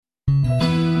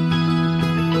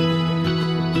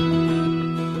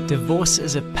Divorce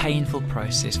is a painful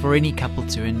process for any couple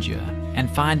to endure,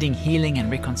 and finding healing and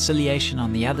reconciliation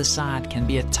on the other side can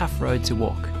be a tough road to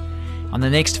walk. On the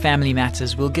next Family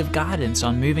Matters, we'll give guidance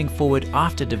on moving forward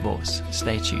after divorce.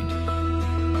 Stay tuned.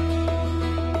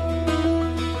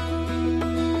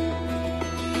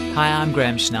 Hi, I'm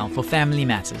Graham Schnell for Family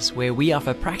Matters, where we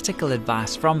offer practical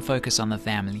advice from Focus on the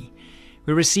Family.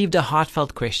 We received a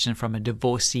heartfelt question from a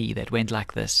divorcee that went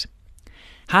like this: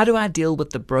 how do I deal with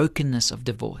the brokenness of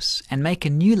divorce and make a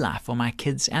new life for my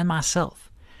kids and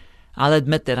myself? I'll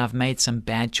admit that I've made some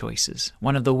bad choices.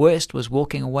 One of the worst was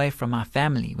walking away from my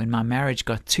family when my marriage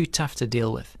got too tough to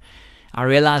deal with. I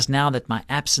realize now that my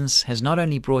absence has not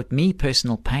only brought me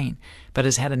personal pain, but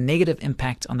has had a negative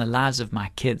impact on the lives of my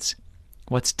kids.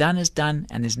 What's done is done,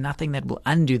 and there's nothing that will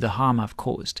undo the harm I've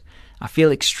caused. I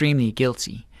feel extremely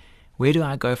guilty. Where do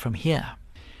I go from here?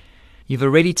 You've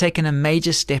already taken a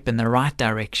major step in the right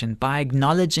direction by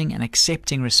acknowledging and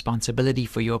accepting responsibility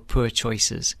for your poor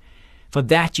choices. For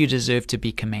that, you deserve to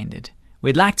be commended.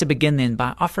 We'd like to begin then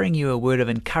by offering you a word of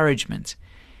encouragement.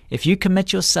 If you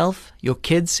commit yourself, your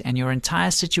kids, and your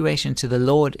entire situation to the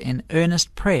Lord in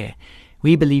earnest prayer,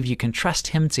 we believe you can trust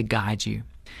Him to guide you.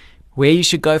 Where you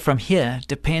should go from here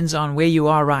depends on where you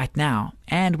are right now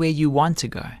and where you want to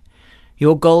go.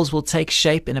 Your goals will take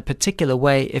shape in a particular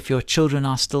way if your children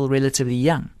are still relatively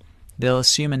young. They'll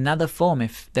assume another form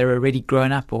if they're already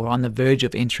grown up or on the verge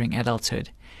of entering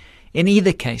adulthood. In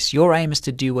either case, your aim is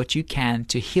to do what you can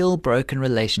to heal broken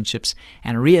relationships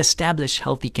and re-establish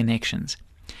healthy connections.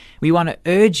 We want to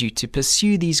urge you to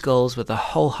pursue these goals with a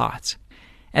whole heart.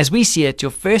 As we see it,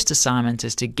 your first assignment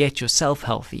is to get yourself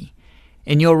healthy.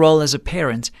 In your role as a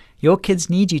parent, your kids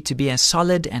need you to be as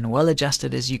solid and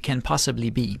well-adjusted as you can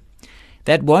possibly be.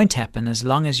 That won't happen as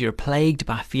long as you're plagued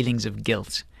by feelings of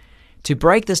guilt. To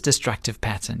break this destructive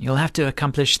pattern, you'll have to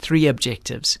accomplish 3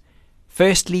 objectives.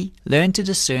 Firstly, learn to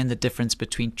discern the difference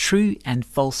between true and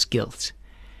false guilt.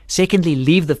 Secondly,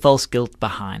 leave the false guilt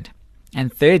behind.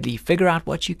 And thirdly, figure out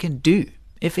what you can do,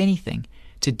 if anything,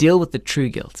 to deal with the true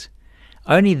guilt.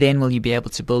 Only then will you be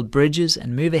able to build bridges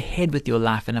and move ahead with your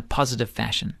life in a positive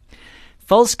fashion.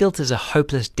 False guilt is a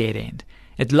hopeless dead end.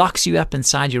 It locks you up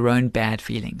inside your own bad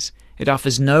feelings. It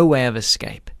offers no way of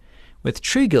escape. With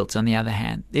true guilt, on the other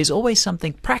hand, there's always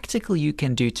something practical you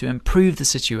can do to improve the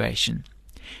situation.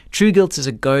 True guilt is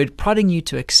a goad prodding you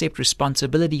to accept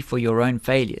responsibility for your own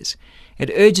failures.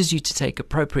 It urges you to take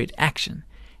appropriate action.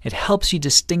 It helps you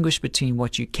distinguish between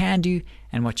what you can do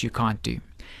and what you can't do.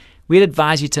 We'd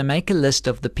advise you to make a list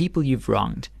of the people you've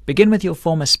wronged. Begin with your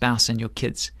former spouse and your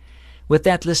kids. With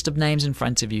that list of names in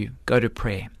front of you, go to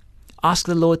prayer. Ask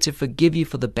the Lord to forgive you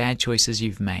for the bad choices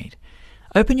you've made.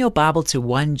 Open your Bible to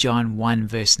 1 John 1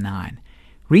 verse 9.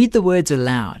 Read the words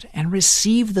aloud and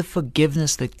receive the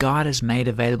forgiveness that God has made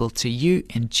available to you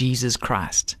in Jesus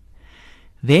Christ.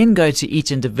 Then go to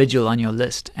each individual on your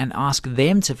list and ask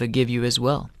them to forgive you as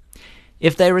well.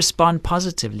 If they respond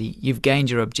positively, you've gained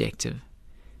your objective.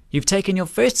 You've taken your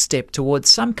first step towards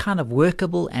some kind of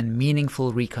workable and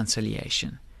meaningful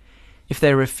reconciliation. If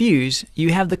they refuse,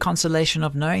 you have the consolation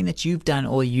of knowing that you've done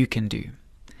all you can do.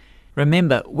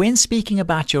 Remember, when speaking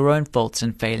about your own faults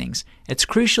and failings, it's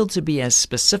crucial to be as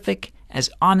specific, as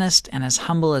honest, and as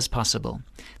humble as possible.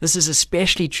 This is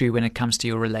especially true when it comes to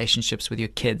your relationships with your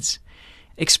kids.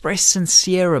 Express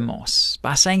sincere remorse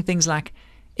by saying things like,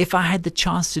 "If I had the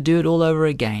chance to do it all over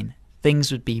again, things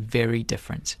would be very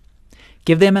different."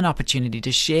 Give them an opportunity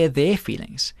to share their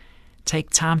feelings. Take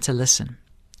time to listen.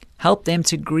 Help them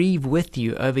to grieve with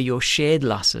you over your shared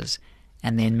losses,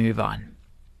 and then move on.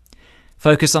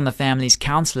 Focus on the Family's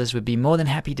counselors would be more than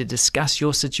happy to discuss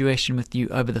your situation with you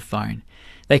over the phone.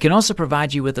 They can also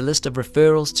provide you with a list of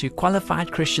referrals to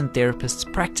qualified Christian therapists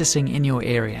practicing in your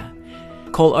area.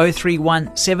 Call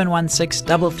 031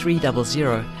 716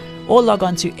 3300 or log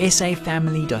on to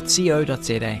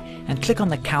safamily.co.za and click on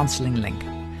the counseling link.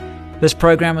 This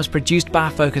program was produced by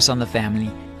Focus on the Family.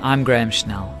 I'm Graham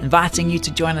Schnell, inviting you to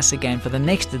join us again for the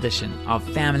next edition of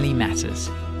Family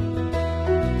Matters.